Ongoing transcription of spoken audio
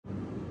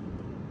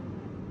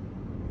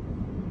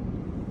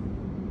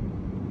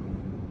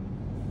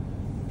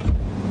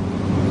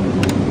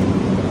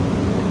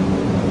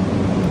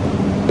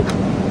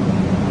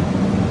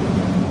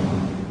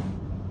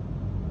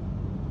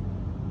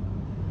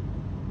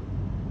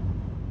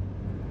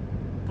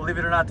Believe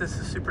it or not, this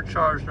is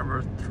supercharged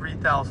number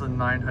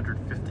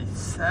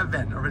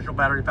 3957. Original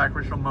battery pack,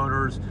 original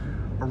motors,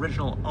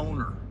 original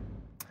owner.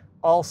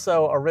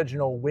 Also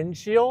original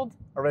windshield,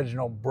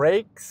 original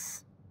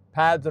brakes,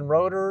 pads and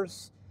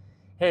rotors.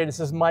 Hey, this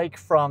is Mike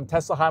from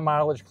Tesla High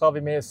Mileage Club.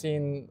 You may have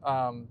seen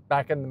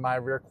back in my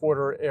rear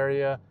quarter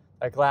area,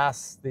 that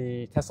glass,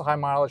 the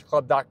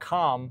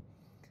TeslaHighMileageClub.com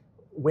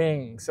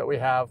wings that we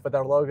have with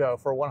our logo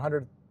for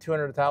 100,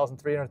 200,000,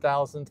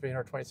 300,000,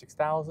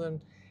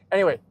 326,000.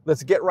 Anyway,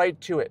 let's get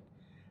right to it.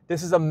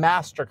 This is a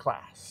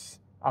masterclass.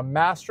 A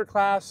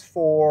masterclass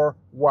for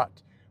what?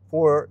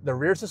 For the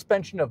rear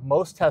suspension of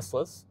most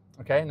Teslas.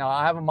 Okay, now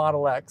I have a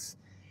Model X,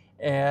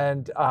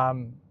 and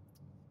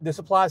this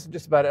applies to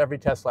just about every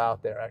Tesla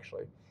out there,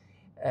 actually.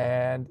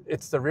 And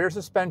it's the rear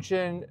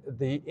suspension,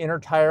 the inner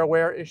tire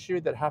wear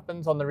issue that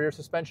happens on the rear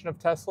suspension of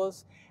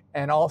Teslas,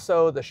 and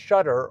also the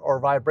shudder or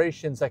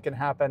vibrations that can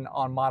happen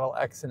on Model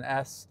X and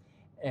S.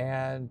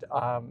 And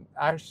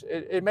actually,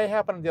 it may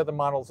happen on the other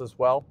models as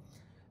well.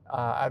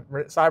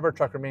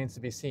 Cybertruck remains to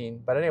be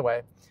seen. But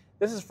anyway,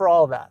 this is for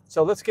all of that.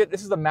 So this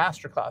is the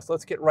masterclass.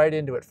 Let's get right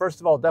into it. First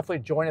of all, definitely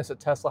join us at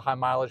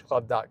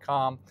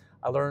TeslaHighMileageClub.com.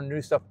 I learn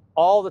new stuff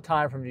all the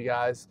time from you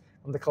guys,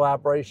 from the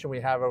collaboration we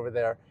have over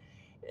there.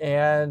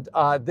 And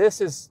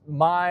this is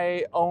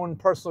my own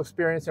personal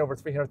experience in over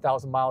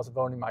 300,000 miles of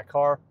owning my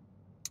car.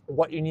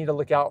 What you need to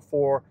look out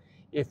for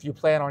if you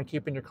plan on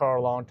keeping your car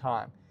a long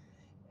time.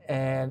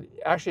 And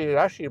actually, it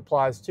actually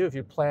applies too if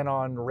you plan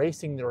on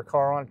racing your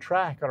car on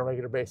track on a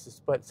regular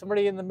basis. But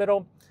somebody in the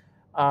middle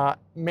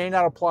may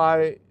not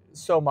apply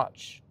so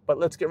much. But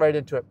let's get right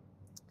into it.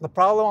 The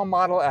problem on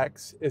Model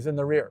X is in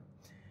the rear.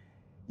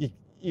 You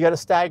got a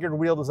staggered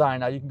wheel design.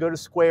 Now you can go to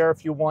square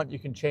if you want. You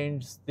can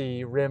change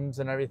the rims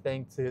and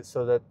everything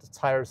so that the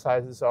tire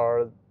sizes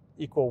are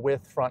equal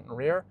width front and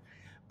rear.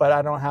 But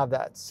I don't have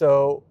that.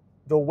 So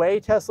the way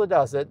Tesla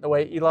does it, the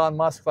way Elon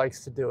Musk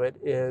likes to do it,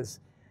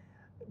 is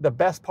the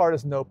best part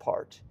is no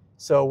part.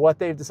 So what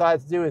they've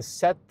decided to do is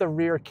set the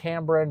rear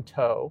camber and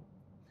toe,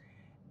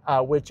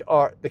 which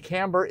are, the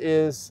camber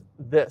is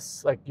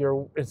this, like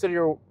instead of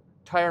your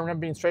tire and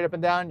rim being straight up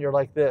and down, you're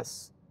like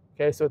this.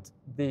 Okay, so it's,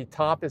 the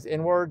top is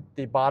inward,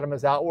 the bottom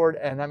is outward,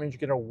 and that means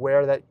you're gonna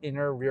wear that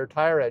inner rear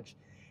tire edge.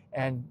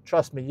 And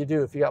trust me, you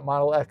do. If you got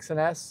Model X and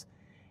S,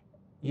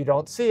 you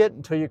don't see it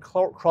until you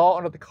crawl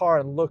under the car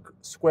and look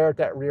square at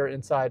that rear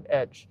inside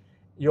edge.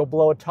 You'll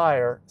blow a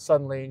tire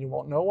suddenly and you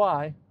won't know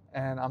why,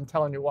 and I'm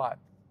telling you why.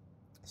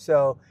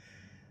 So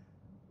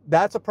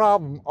that's a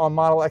problem on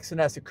Model X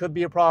and S. It could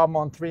be a problem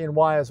on 3 and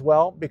Y as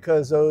well,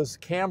 because those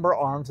camber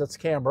arms, that's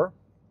camber,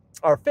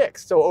 are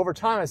fixed. So over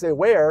time, as they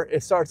wear,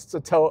 it starts to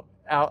toe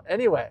out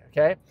anyway,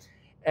 okay?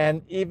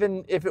 And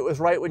even if it was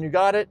right when you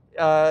got it,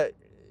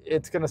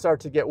 it's gonna start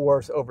to get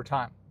worse over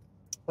time.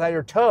 Now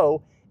your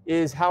toe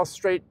is how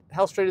straight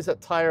is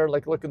that tire,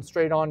 like looking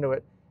straight onto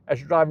it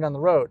as you're driving down the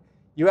road.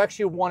 You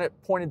actually want it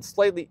pointed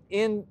slightly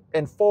in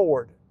and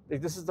forward.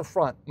 Like this is the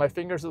front. My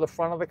fingers are the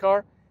front of the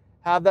car.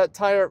 Have that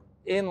tire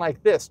in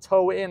like this,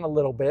 toe in a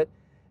little bit,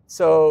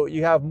 so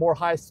you have more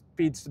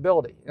high-speed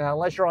stability. Now,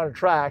 unless you're on a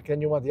track,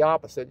 then you want the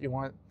opposite. You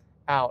want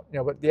out. You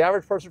know, but the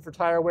average person for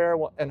tire wear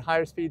and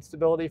higher speed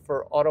stability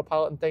for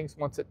autopilot and things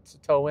wants it to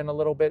toe in a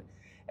little bit.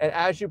 And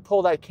as you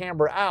pull that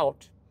camber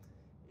out,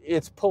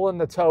 it's pulling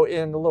the toe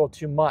in a little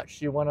too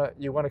much. You want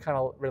to kind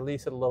of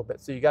release it a little bit.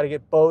 So you got to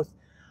get both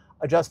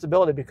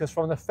adjustability, because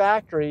from the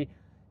factory,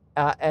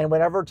 and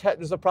whenever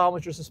there's a problem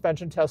with your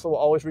suspension, Tesla will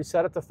always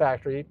reset at the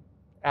factory.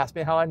 Ask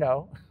me how I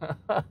know.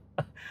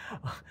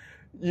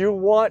 You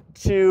want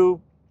to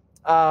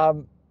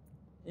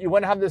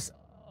have this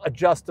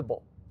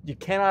adjustable. You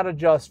cannot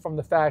adjust from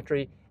the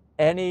factory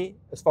any,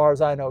 as far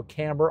as I know,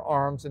 camber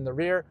arms in the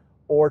rear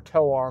or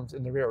toe arms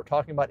in the rear. We're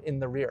talking about in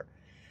the rear.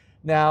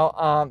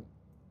 Now,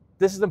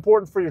 this is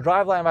important for your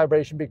driveline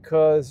vibration,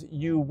 because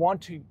you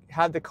want to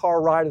have the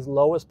car ride as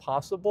low as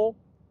possible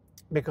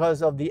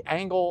because of the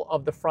angle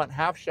of the front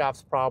half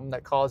shafts problem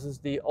that causes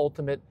the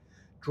ultimate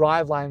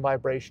driveline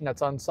vibration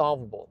that's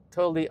unsolvable,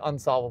 totally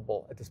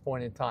unsolvable at this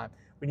point in time.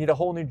 We need a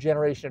whole new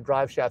generation of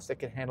drive shafts that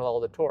can handle all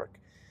the torque.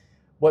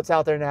 What's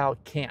out there now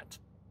can't.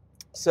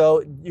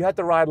 So you have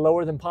to ride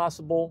lower than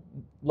possible,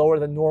 lower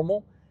than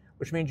normal,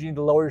 which means you need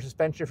to lower your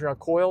suspension if you're on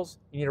coils.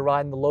 You need to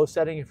ride in the low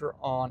setting if you're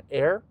on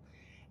air.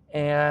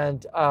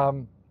 And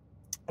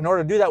in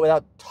order to do that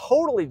without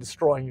totally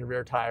destroying your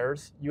rear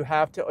tires, you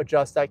have to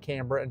adjust that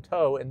camber and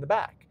toe in the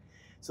back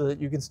so that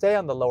you can stay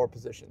on the lower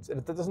positions. And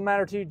if that doesn't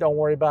matter to you, don't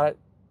worry about it.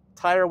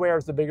 Tire wear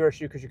is the bigger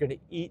issue, because you're going to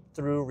eat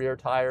through rear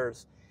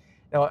tires.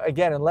 Now,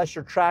 again, unless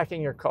you're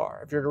tracking your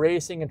car. If you're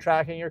racing and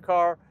tracking your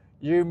car,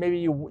 you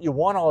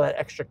want all that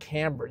extra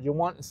camber. You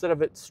want, instead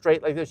of it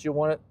straight like this, you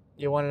want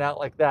it out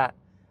like that,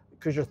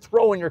 because you're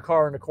throwing your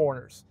car into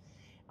corners.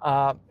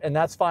 And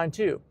that's fine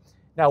too.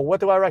 Now, what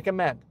do I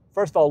recommend?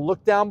 First of all,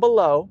 look down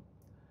below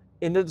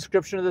in the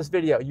description of this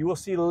video. You will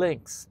see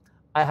links.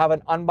 I have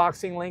an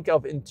unboxing link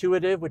of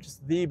Intuitive, which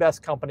is the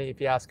best company if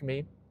you ask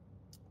me.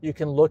 You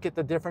can look at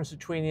the difference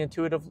between the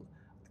Intuitive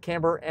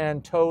camber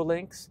and toe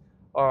links,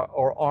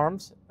 or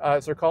arms,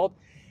 as they're called.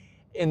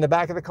 in the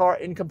back of the car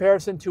in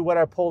comparison to what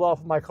I pulled off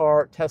of my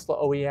car, Tesla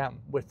OEM,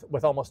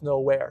 with almost no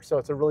wear. So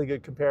it's a really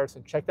good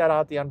comparison. Check that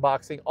out, the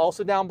unboxing.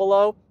 Also down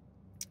below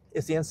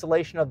is the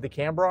installation of the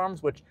camber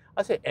arms, which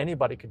I say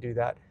anybody could do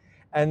that.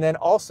 And then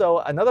also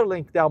another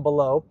link down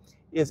below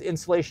is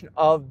installation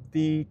of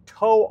the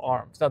tow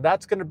arms. Now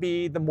that's going to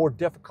be the more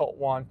difficult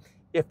one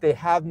if they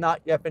have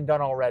not yet been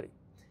done already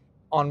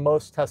on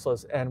most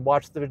Teslas, and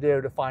watch the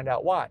video to find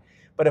out why.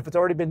 But if it's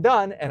already been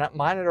done, and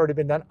mine had already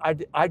been done,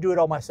 I do it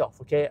all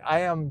myself, okay? I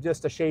am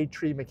just a shade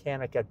tree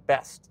mechanic at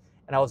best,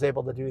 and I was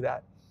able to do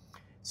that.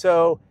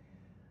 So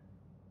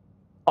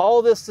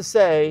all this to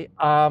say,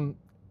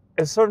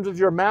 in terms of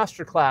your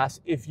master class,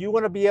 if you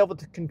want to be able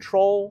to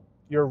control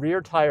your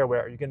rear tire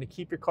wear, you're going to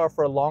keep your car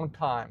for a long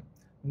time,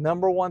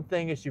 number one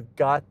thing is you've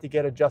got to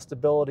get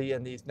adjustability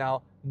in these.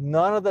 Now,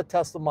 none of the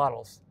Tesla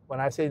models, when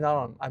I say none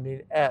of them, I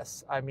mean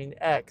S, I mean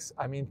X,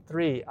 I mean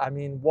 3, I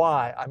mean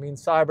Y, I mean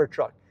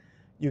Cybertruck.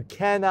 You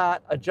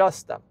cannot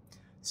adjust them.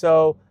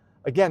 So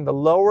again, the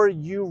lower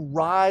you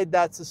ride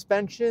that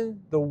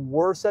suspension, the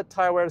worse that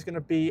tire wear is going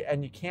to be,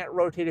 and you can't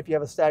rotate if you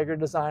have a staggered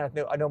design.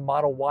 I know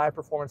Model Y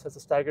Performance has a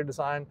staggered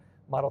design.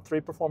 Model 3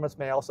 Performance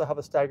may also have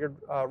a staggered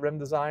rim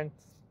design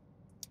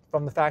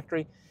from the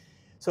factory.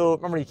 So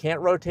remember, you can't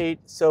rotate,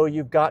 so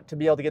you've got to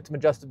be able to get some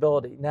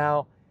adjustability.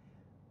 Now,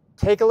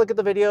 take a look at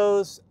the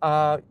videos.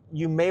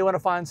 You may want to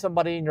find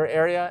somebody in your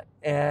area,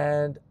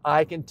 and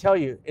I can tell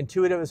you,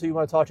 Intuitive is who you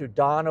want to talk to.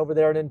 Don over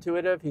there at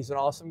Intuitive, he's an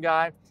awesome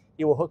guy.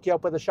 He will hook you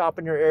up with a shop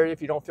in your area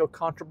if you don't feel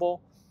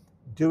comfortable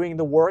doing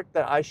the work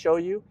that I show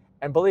you.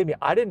 And believe me,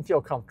 I didn't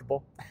feel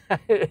comfortable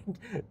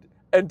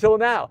until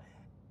now.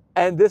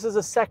 And this is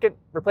a second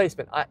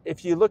replacement.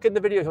 If you look in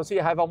the videos, you'll see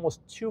I have almost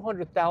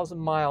 200,000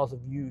 miles of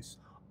use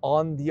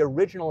on the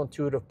original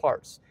Intuitive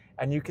parts.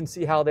 And you can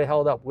see how they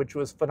held up, which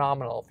was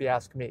phenomenal, if you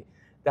ask me.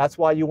 That's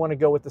why you want to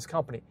go with this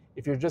company.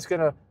 If you're just going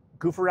to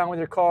goof around with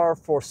your car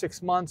for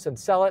 6 months and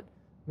sell it,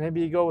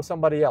 maybe you go with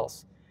somebody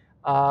else.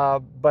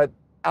 But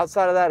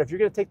outside of that, if you're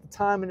going to take the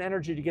time and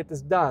energy to get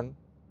this done,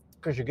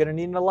 because you're going to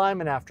need an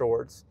alignment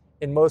afterwards,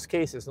 in most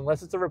cases,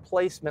 unless it's a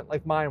replacement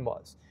like mine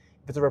was.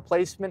 If it's a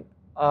replacement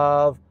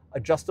of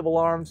adjustable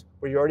arms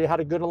where you already had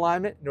a good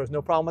alignment and there was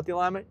no problem with the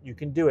alignment, you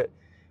can do it.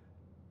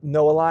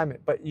 No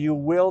alignment, but you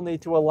will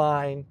need to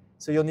align.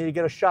 So you'll need to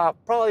get a shop,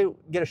 probably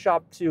get a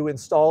shop to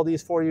install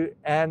these for you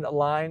and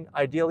align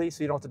ideally,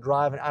 so you don't have to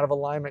drive an out of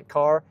alignment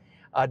car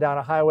down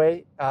a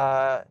highway,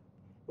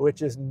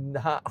 which is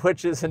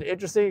an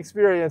interesting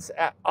experience.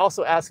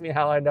 Also ask me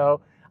how I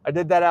know. I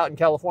did that out in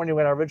California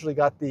when I originally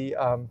got the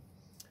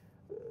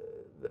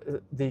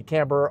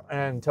camber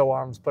and tow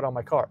arms put on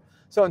my car.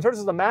 So in terms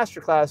of the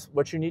masterclass,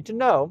 what you need to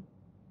know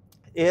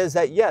is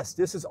that yes,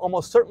 this is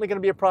almost certainly going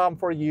to be a problem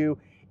for you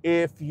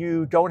if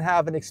you don't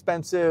have an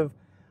expensive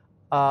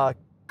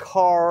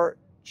car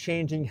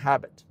changing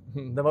habit.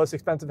 The most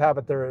expensive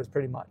habit there is,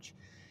 pretty much.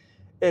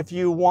 If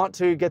you want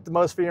to get the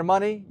most for your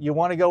money, you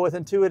want to go with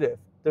Intuitive.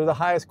 They're the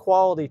highest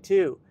quality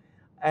too.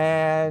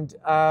 And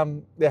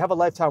they have a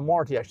lifetime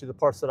warranty, actually, the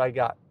parts that I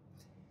got.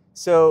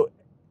 So,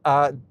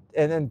 and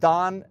then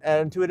Don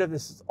at Intuitive,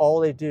 this is all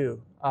they do.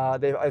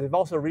 They've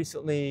also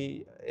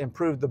recently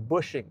improved the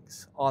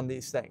bushings on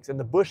these things. And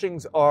the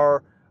bushings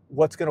are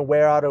what's going to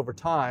wear out over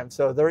time.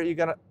 So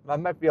I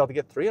might be able to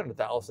get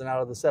 300,000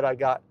 out of the set I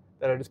got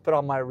that I just put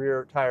on my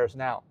rear tires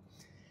now.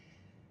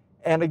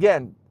 And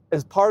again,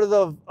 as part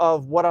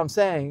of what I'm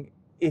saying,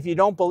 if you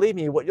don't believe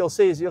me, what you'll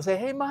see is you'll say,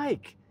 hey,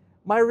 Mike,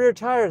 my rear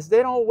tires,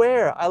 they don't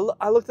wear.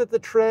 I looked at the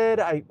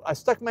tread, I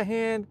stuck my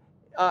hand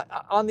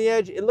on the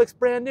edge, it looks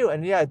brand new.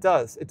 And yeah, it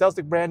does. It does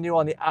look brand new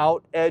on the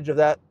outer edge of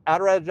that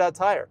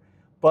tire.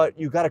 But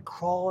you got to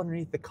crawl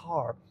underneath the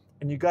car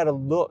and you got to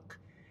look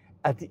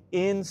at the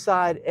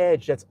inside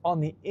edge that's on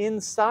the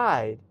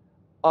inside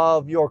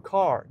of your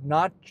car,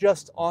 not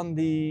just on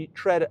the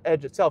tread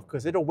edge itself,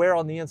 because it'll wear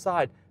on the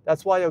inside.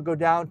 That's why you'll go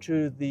down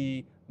to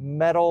the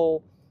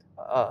metal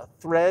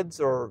threads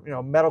or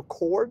metal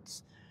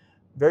cords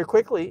very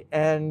quickly,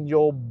 and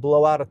you'll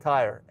blow out a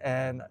tire.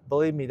 And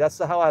believe me, that's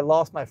how I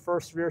lost my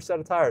first rear set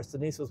of tires.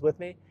 Denise was with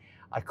me.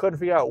 I couldn't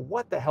figure out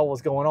what the hell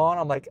was going on.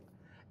 I'm like,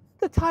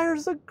 the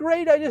tires look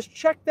great. I just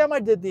checked them. I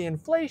did the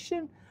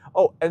inflation.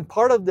 Oh, and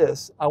part of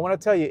this, I want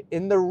to tell you,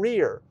 in the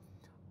rear,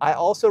 I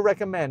also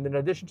recommend, in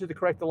addition to the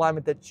correct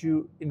alignment, that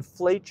you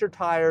inflate your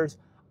tires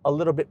a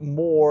little bit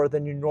more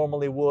than you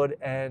normally would,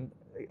 and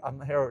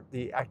I'm here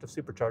the active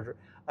supercharger,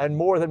 and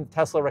more than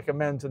Tesla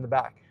recommends in the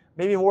back.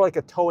 Maybe more like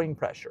a towing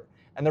pressure.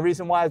 And the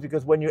reason why is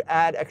because when you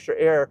add extra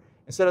air,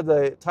 instead of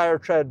the tire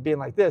tread being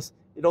like this,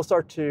 it'll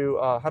start to,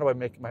 how do I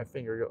make my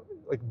finger go?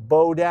 Like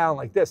bow down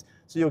like this.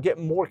 So you'll get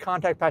more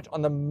contact patch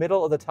on the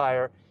middle of the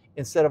tire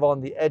instead of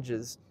on the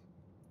edges.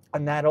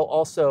 And that'll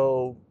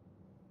also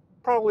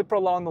probably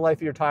prolong the life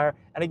of your tire.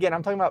 And again,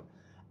 I'm talking about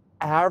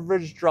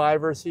average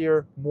drivers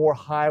here, more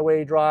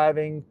highway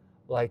driving,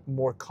 like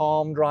more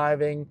calm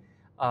driving.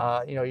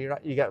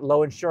 You got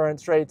low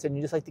insurance rates, and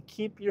you just like to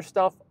keep your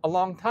stuff a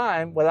long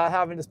time without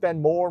having to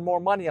spend more and more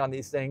money on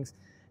these things.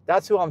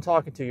 That's who I'm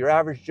talking to, your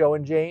average Joe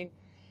and Jane,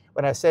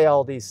 when I say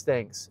all these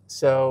things.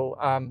 So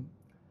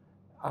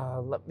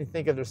Let me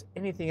think if there's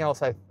anything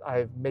else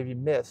I've maybe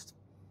missed.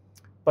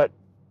 But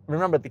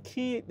remember, the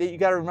key that you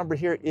got to remember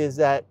here is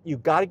that you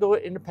got to go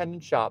to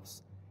independent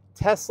shops.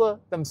 Tesla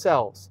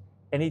themselves,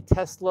 any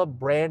Tesla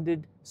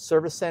branded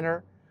service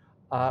center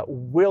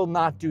will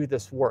not do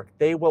this work.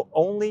 They will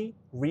only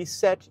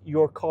reset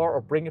your car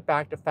or bring it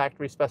back to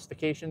factory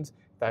specifications.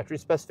 Factory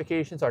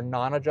specifications are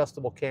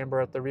non-adjustable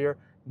camber at the rear,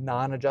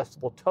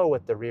 non-adjustable toe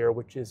at the rear,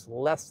 which is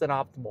less than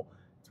optimal.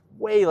 It's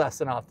way less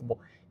than optimal.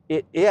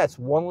 It's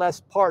one less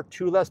part,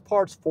 two less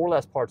parts, four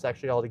less parts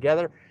actually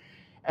altogether.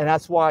 And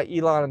that's why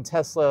Elon and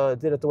Tesla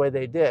did it the way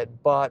they did.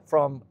 But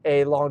from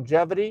a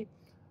longevity,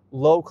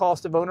 low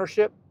cost of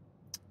ownership,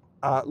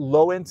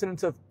 low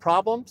incidence of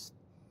problems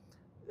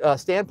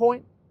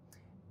standpoint,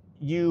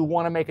 you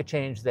want to make a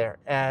change there.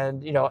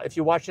 And you know, if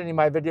you watch any of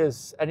my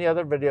videos, any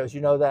other videos, you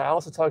know that I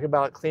also talk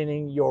about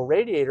cleaning your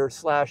radiator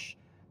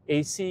 /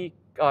 AC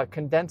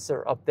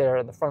condenser up there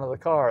in the front of the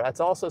car. That's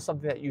also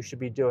something that you should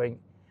be doing,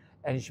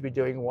 and you should be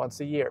doing once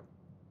a year.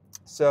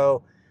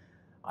 So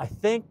I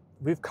think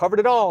we've covered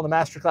it all in the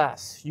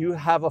masterclass. You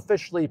have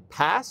officially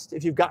passed.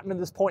 If you've gotten to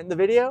this point in the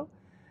video,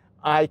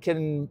 I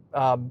can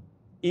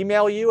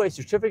email you a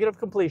certificate of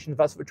completion if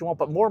that's what you want.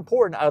 But more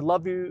important, I'd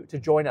love you to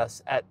join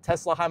us at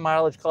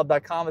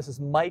TeslaHighMileageClub.com. This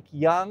is Mike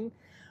Young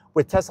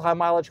with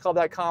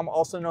TeslaHighMileageClub.com,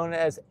 also known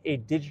as a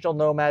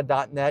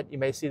digitalnomad.net. You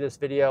may see this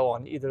video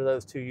on either of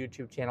those two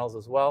YouTube channels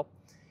as well.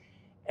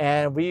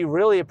 And we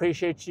really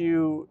appreciate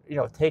you,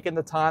 taking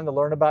the time to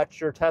learn about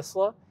your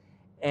Tesla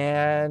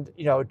and,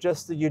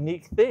 just the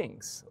unique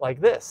things like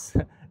this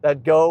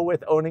that go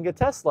with owning a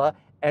Tesla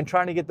and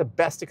trying to get the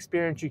best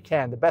experience you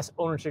can, the best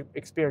ownership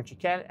experience you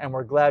can. And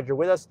we're glad you're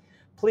with us.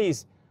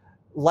 Please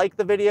like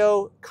the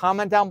video,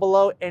 comment down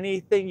below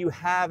anything you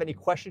have, any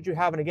questions you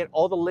have. And again,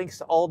 all the links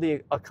to all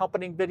the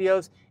accompanying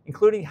videos,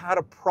 including how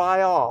to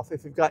pry off,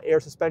 if you've got air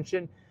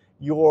suspension,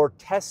 your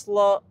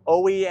Tesla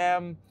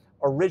OEM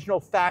original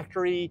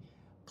factory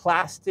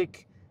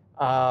plastic,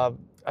 I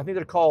think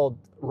they're called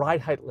ride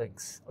height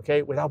links,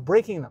 okay, without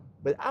breaking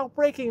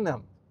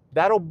them.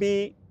 That'll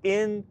be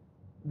in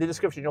the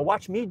description.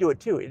 Watch me do it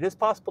too. It is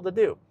possible to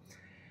do.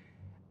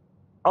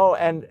 Oh,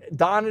 and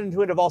Don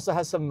Intuitive also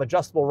has some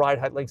adjustable ride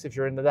height links if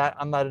you're into that.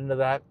 I'm not into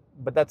that,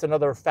 but that's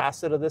another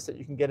facet of this that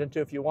you can get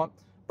into if you want.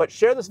 But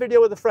share this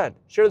video with a friend.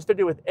 Share this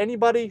video with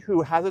anybody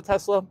who has a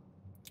Tesla,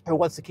 who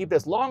wants to keep it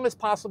as long as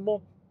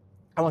possible.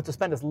 I want to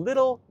spend as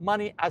little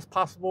money as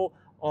possible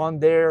on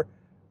their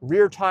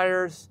rear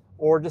tires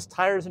or just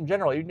tires in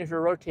general, even if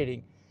you're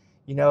rotating,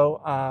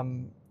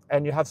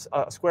 and you have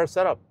a square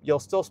setup, you'll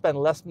still spend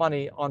less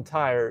money on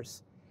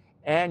tires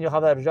and you'll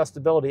have that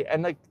adjustability.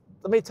 And let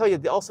me tell you,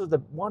 also the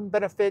one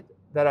benefit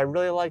that I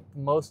really like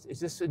most is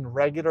just in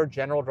regular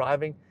general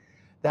driving,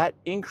 that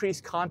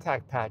increased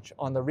contact patch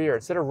on the rear.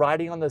 Instead of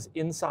riding on those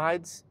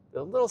insides,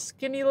 the little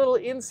skinny little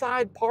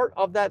inside part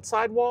of that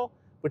sidewall,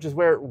 which is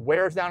where it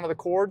wears down to the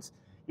cords,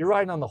 you're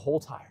riding on the whole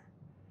tire.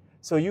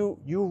 So you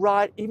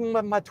ride, even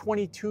with my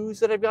 22s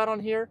that I've got on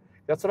here,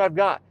 that's what I've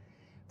got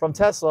from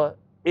Tesla.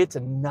 It's a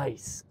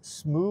nice,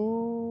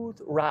 smooth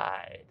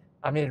ride.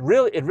 I mean, it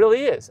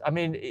really is. I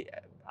mean,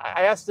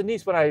 I asked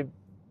Denise when I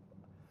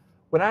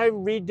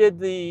redid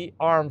the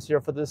arms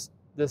here for this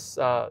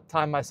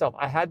time myself,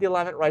 I had the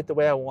alignment right the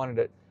way I wanted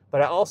it.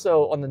 But I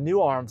also, on the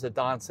new arms that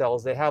Don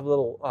sells, they have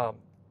little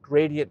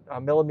gradient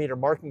millimeter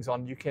markings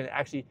on. You can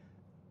actually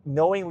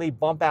knowingly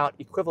bump out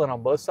equivalent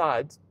on both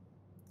sides,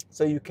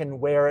 so you can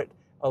wear it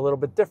a little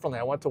bit differently.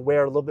 I want to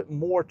wear a little bit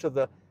more to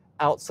the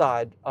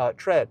outside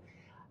tread.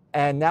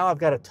 And now I've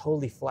got it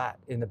totally flat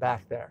in the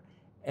back there.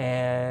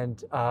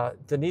 And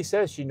Denise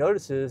says she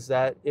notices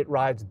that it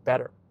rides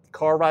better. The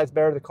car rides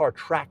better, the car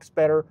tracks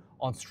better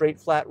on straight,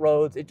 flat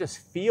roads. It just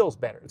feels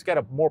better. It's got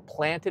a more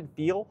planted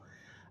feel.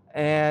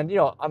 And,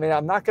 I mean,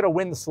 I'm not gonna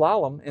win the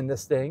slalom in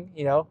this thing,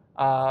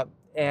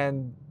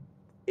 and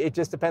it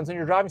just depends on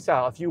your driving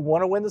style. If you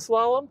wanna win the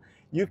slalom,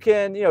 you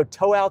can,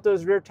 tow out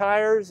those rear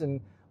tires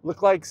and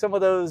look like some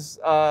of those,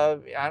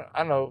 I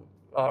don't know,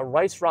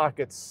 Rice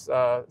Rockets,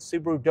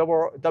 Subaru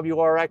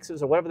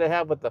WRXs or whatever they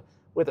have with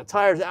the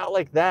tires out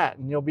like that.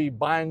 And you'll be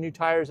buying new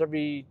tires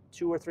every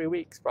 2 or 3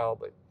 weeks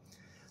probably.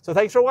 So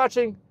thanks for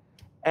watching,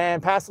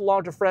 and pass it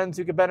along to friends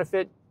who could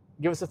benefit.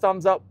 Give us a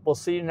thumbs up. We'll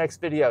see you in the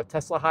next video.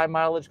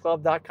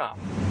 TeslaHighMileageClub.com.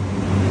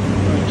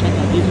 Check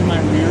out, these are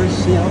my rears.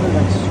 See how they're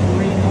like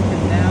straight up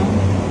and down?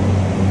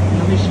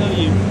 Let me show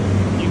you.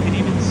 You can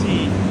even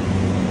see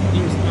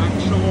there's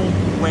actual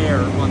wear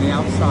on the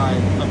outside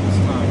of this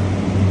tire.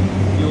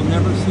 You'll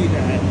never see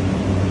that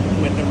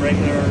with the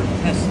regular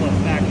Tesla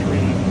factory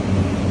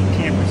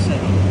camper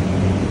setup.